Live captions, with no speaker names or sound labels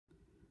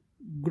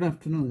Good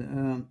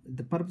afternoon.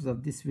 The purpose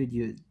of this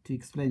video is to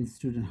explain to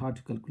students how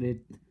to calculate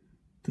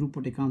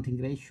throughput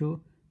accounting ratio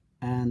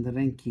and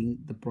ranking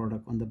the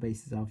product on the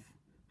basis of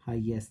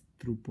highest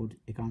throughput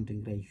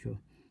accounting ratio.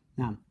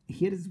 Now,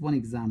 here is one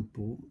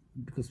example,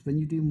 because when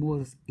you do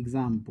more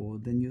example,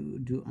 then you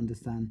do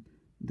understand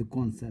the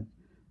concept.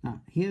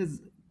 Now,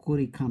 here's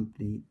Corey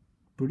company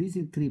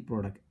producing three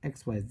products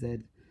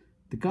XYZ.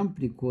 The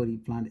company Corey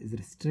plant is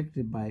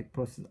restricted by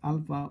process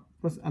alpha.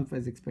 Process alpha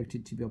is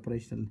expected to be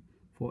operational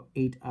for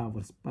 8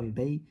 hours per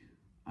day.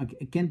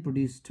 It can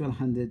produce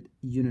 1200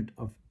 unit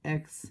of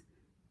X,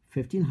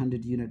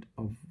 1500 unit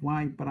of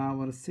Y per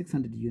hour,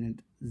 600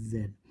 unit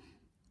Z.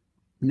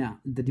 Now,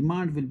 the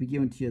demand will be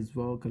given to you as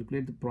well.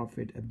 Calculate the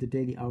profit if the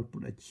daily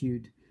output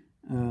achieved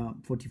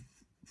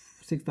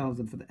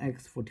 46,000 for the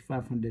X,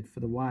 4,500 for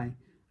the Y,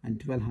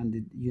 and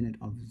 1200 unit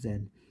of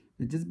Z.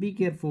 Now, just be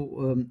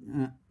careful.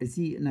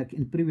 See, like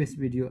in previous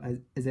video,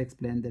 as I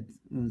explained, that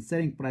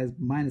selling price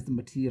minus the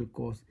material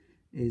cost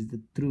is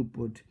the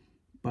throughput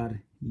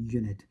per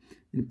unit.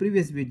 In the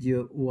previous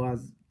video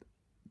was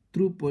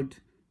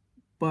throughput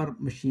per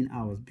machine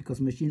hours,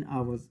 because machine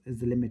hours is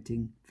the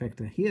limiting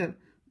factor. Here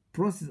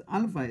process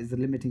alpha is the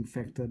limiting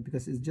factor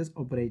because it's just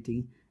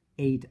operating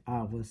 8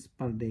 hours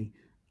per day,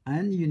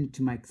 and you need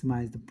to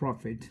maximize the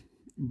profit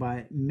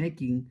by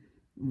making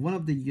one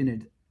of the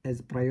unit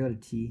as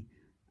priority,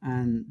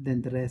 and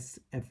then the rest,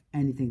 if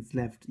anything's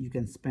left, you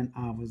can spend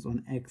hours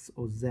on X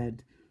or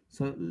Z.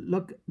 So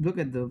look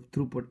at the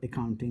throughput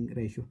accounting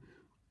ratio.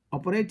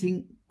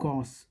 Operating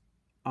costs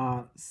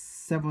are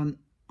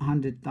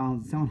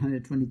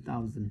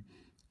 720,000.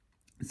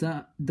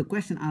 So the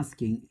question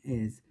asking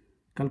is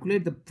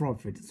calculate the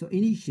profit. So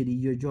initially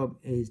your job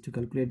is to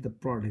calculate the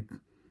profit.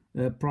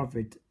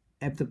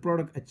 If the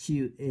product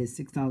achieved is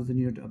 6,000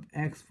 unit of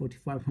X,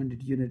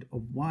 4,500 unit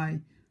of Y,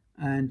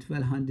 and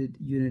 1,200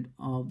 unit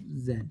of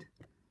Z.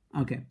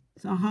 Okay,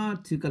 so how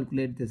to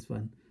calculate this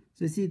one?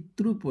 So you see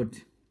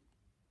throughput.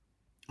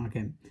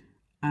 Okay,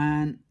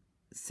 and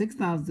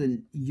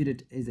 6,000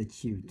 unit is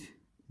achieved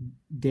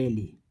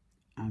daily.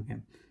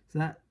 Okay, so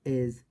that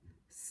is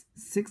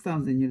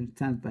 6,000 units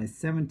times by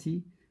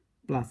 70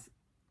 plus,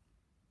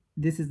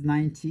 this is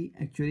 90,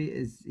 actually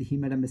is he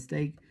made a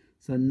mistake,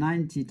 so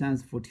 90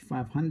 times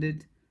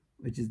 4,500,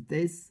 which is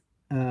this,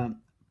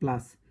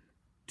 plus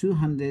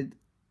 200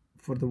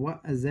 for the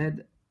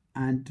Z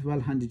and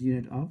 1,200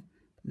 unit of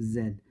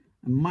Z,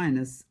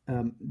 minus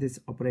this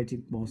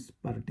operating cost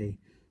per day.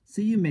 So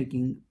you're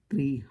making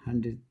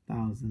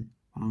 300,000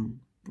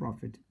 pound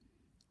profit.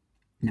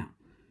 Now,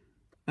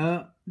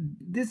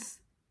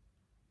 this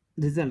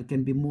result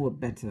can be more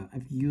better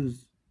if you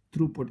use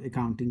throughput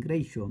accounting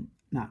ratio.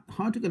 Now,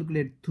 how to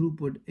calculate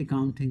throughput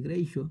accounting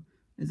ratio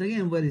is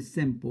again very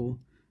simple.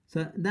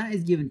 So that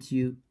is given to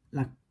you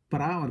like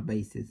per hour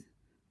basis,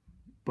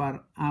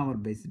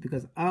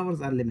 because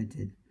hours are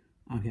limited.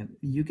 Okay,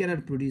 you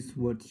cannot produce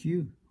what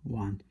you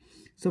want.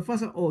 So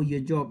first of all, your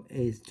job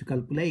is to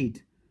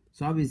calculate.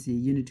 So obviously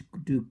you need to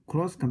do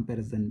cross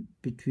comparison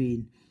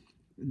between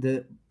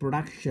the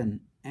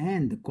production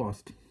and the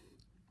cost.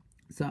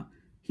 So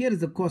here is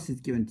the cost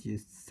is given to you,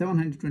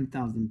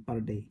 720,000 per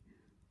day.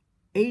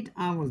 8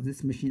 hours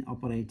this machine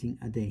operating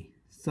a day.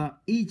 So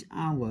each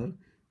hour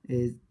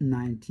is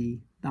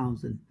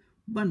 90,000.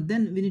 But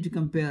then we need to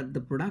compare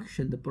the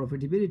production, the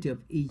profitability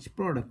of each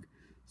product.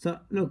 So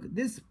look,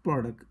 this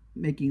product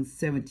making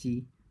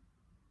 70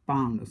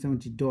 pound or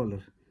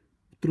 $70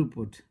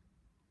 throughput.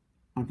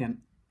 Okay,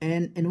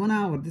 and in 1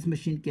 hour this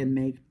machine can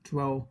make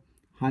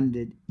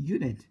 1,200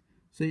 units.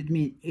 So it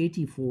means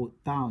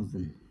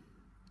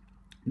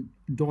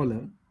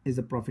 $84,000 is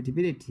the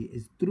profitability,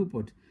 is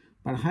throughput.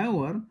 But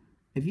however,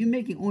 if you're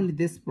making only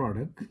this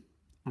product,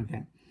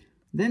 okay,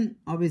 then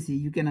obviously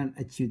you cannot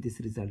achieve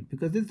this result,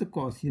 because this is the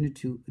cost you need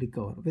to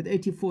recover. With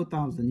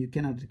 84,000 you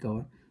cannot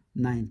recover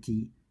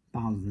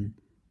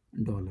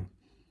 $90,000.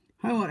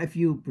 However, if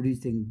you're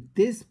producing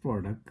this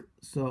product,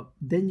 so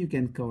then you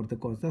can cover the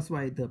cost. That's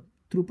why the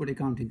throughput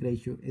accounting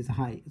ratio is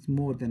high. It's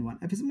more than 1.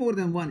 If it's more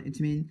than 1, it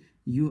means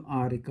you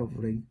are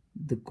recovering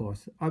the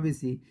cost.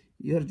 Obviously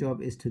your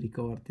job is to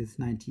recover this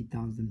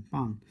 90,000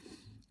 pound.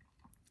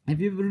 If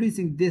you're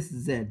producing this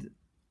Z,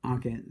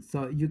 okay,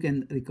 so you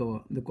can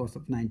recover the cost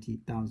of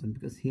 90,000,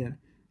 because here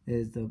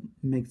is the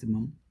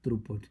maximum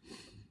throughput.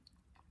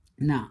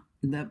 Now,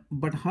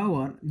 but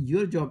however,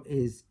 your job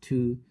is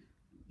to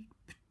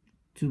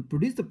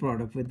produce the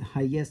product with the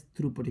highest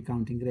throughput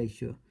accounting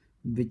ratio,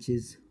 which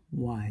is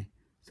Y.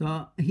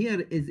 So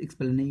here is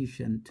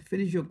explanation to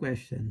finish your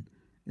question.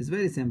 It's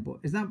very simple.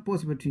 It's not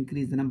possible to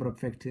increase the number of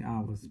factory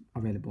hours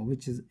available,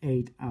 which is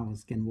 8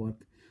 hours can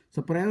work.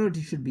 So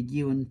priority should be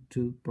given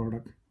to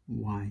product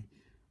Y,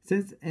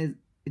 since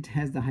it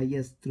has the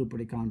highest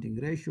throughput accounting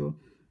ratio.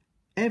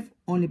 If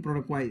only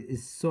product Y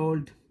is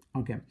sold,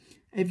 okay,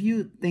 if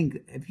you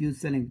you're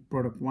selling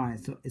product Y,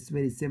 so it's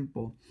very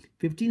simple.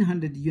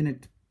 1,500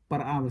 unit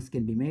per hours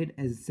can be made,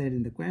 as said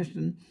in the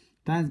question,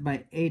 times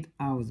by 8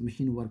 hours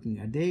machine working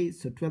a day,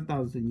 so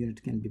 12,000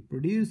 units can be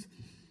produced.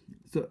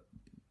 So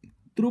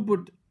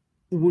throughput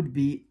would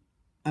be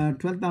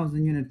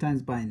 12,000 unit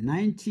times by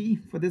 90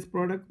 for this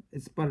product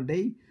is per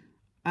day,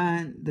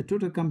 and the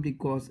total company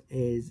cost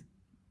is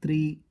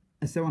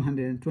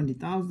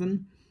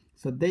 720,000.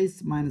 So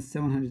this minus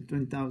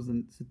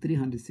 720,000, so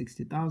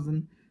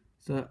 360,000.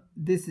 So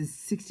this is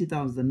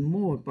 60,000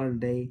 more per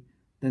day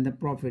than the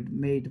profit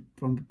made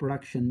from the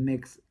production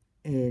mix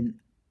in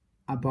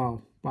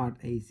above part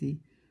AC.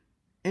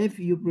 If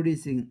you're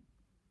producing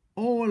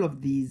all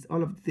of these,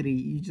 all of three,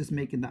 you're just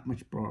making that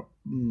much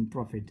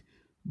profit.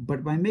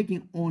 But by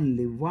making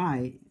only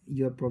Y,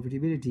 your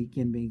profitability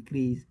can be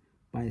increased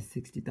by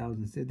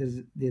 60,000. So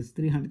there's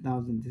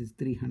 300,000, this is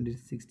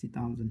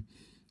 360,000.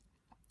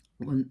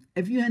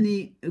 If you have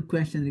any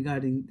question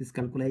regarding this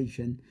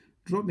calculation,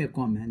 drop me a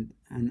comment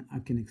and I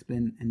can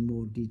explain in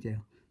more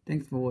detail.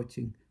 Thanks for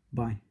watching.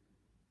 Bye.